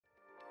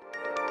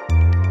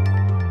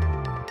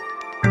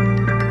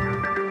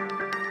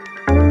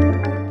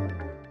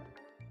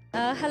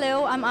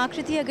Hello, I'm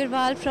Aakriti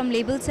Agarwal from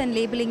Labels and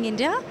Labeling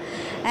India,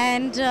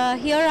 and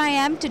here I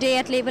am today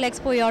at Label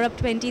Expo Europe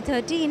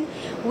 2013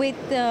 with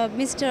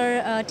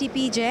Mr. T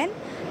P Jain,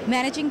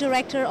 Managing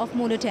Director of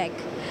Monotech.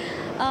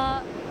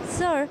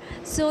 Sir,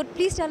 so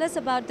please tell us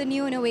about the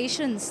new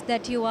innovations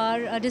that you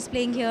are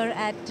displaying here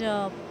at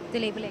the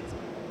Label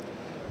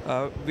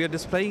Expo. We are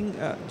displaying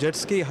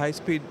Jetsci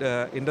high-speed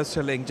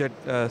industrial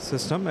inkjet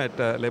system at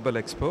Label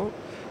Expo.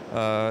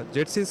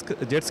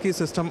 Jetsci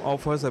system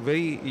offers a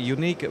very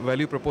unique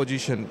value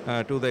proposition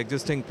to the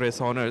existing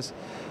press owners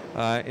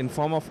in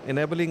form of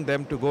enabling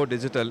them to go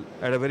digital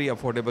at a very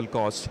affordable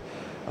cost.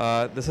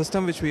 The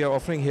system which we are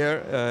offering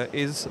here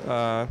is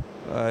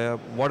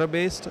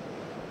water-based,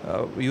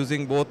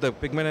 using both the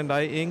pigment and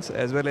dye inks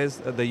as well as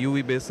the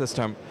UV-based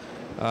system.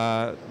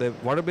 The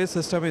water-based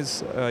system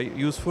is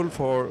useful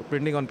for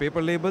printing on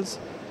paper labels,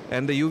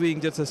 and the UV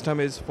inkjet system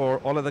is for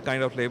all other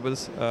kind of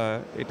labels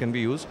it can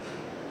be used.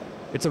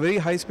 It's a very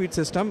high-speed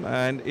system,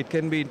 and it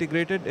can be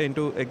integrated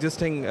into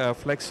existing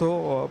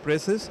flexo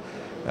presses.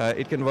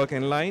 It can work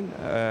in line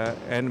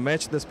and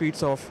match the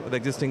speeds of the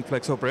existing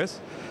flexo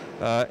press.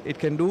 It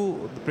can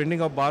do the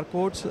printing of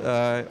barcodes,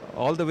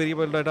 all the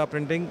variable data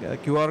printing,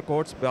 QR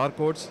codes,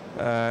 barcodes,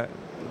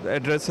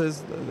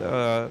 addresses,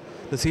 the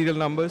serial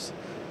numbers,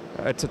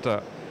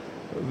 etc.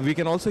 We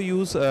can also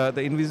use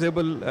the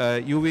invisible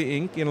UV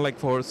ink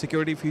for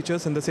security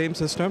features in the same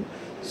system.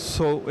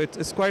 So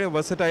it's quite a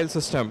versatile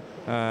system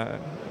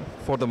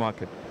for the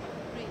market.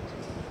 Great.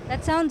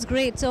 That sounds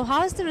great. So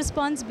how has the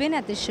response been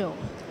at the show?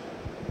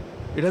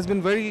 It has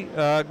been very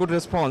good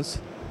response.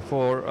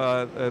 For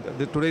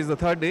today is the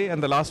third day,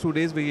 and the last 2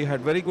 days we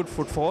had very good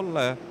footfall.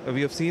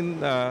 We have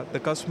seen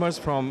the customers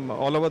from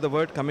all over the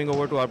world coming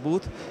over to our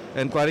booth,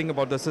 inquiring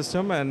about the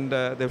system, and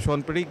they've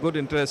shown pretty good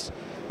interest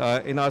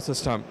in our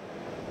system.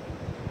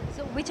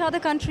 So which are the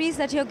countries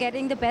that you're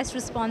getting the best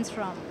response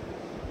from?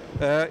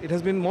 It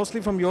has been mostly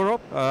from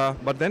Europe,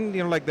 but then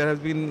there has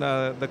been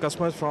the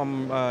customers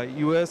from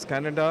US,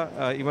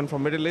 Canada, even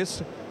from Middle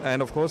East,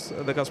 and of course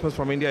the customers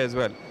from India as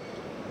well.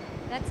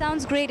 That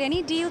sounds great.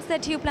 Any deals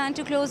that you plan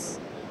to close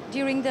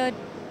during the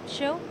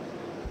show?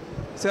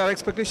 So our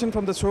expectation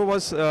from the show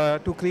was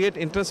to create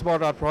interest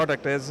about our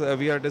product, as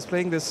we are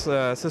displaying this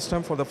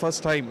system for the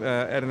first time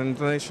at an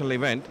international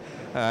event.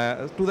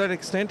 To that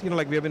extent, we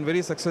have been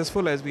very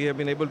successful, as we have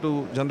been able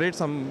to generate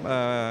some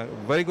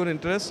very good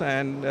interest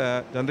and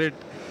generate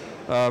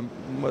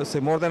say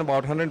more than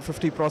about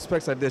 150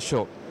 prospects at this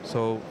show.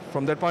 So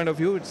from that point of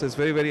view, it's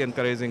very, very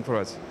encouraging for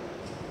us.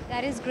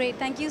 That is great.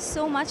 Thank you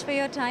so much for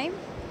your time,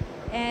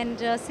 and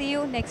see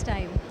you next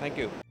time. Thank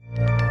you.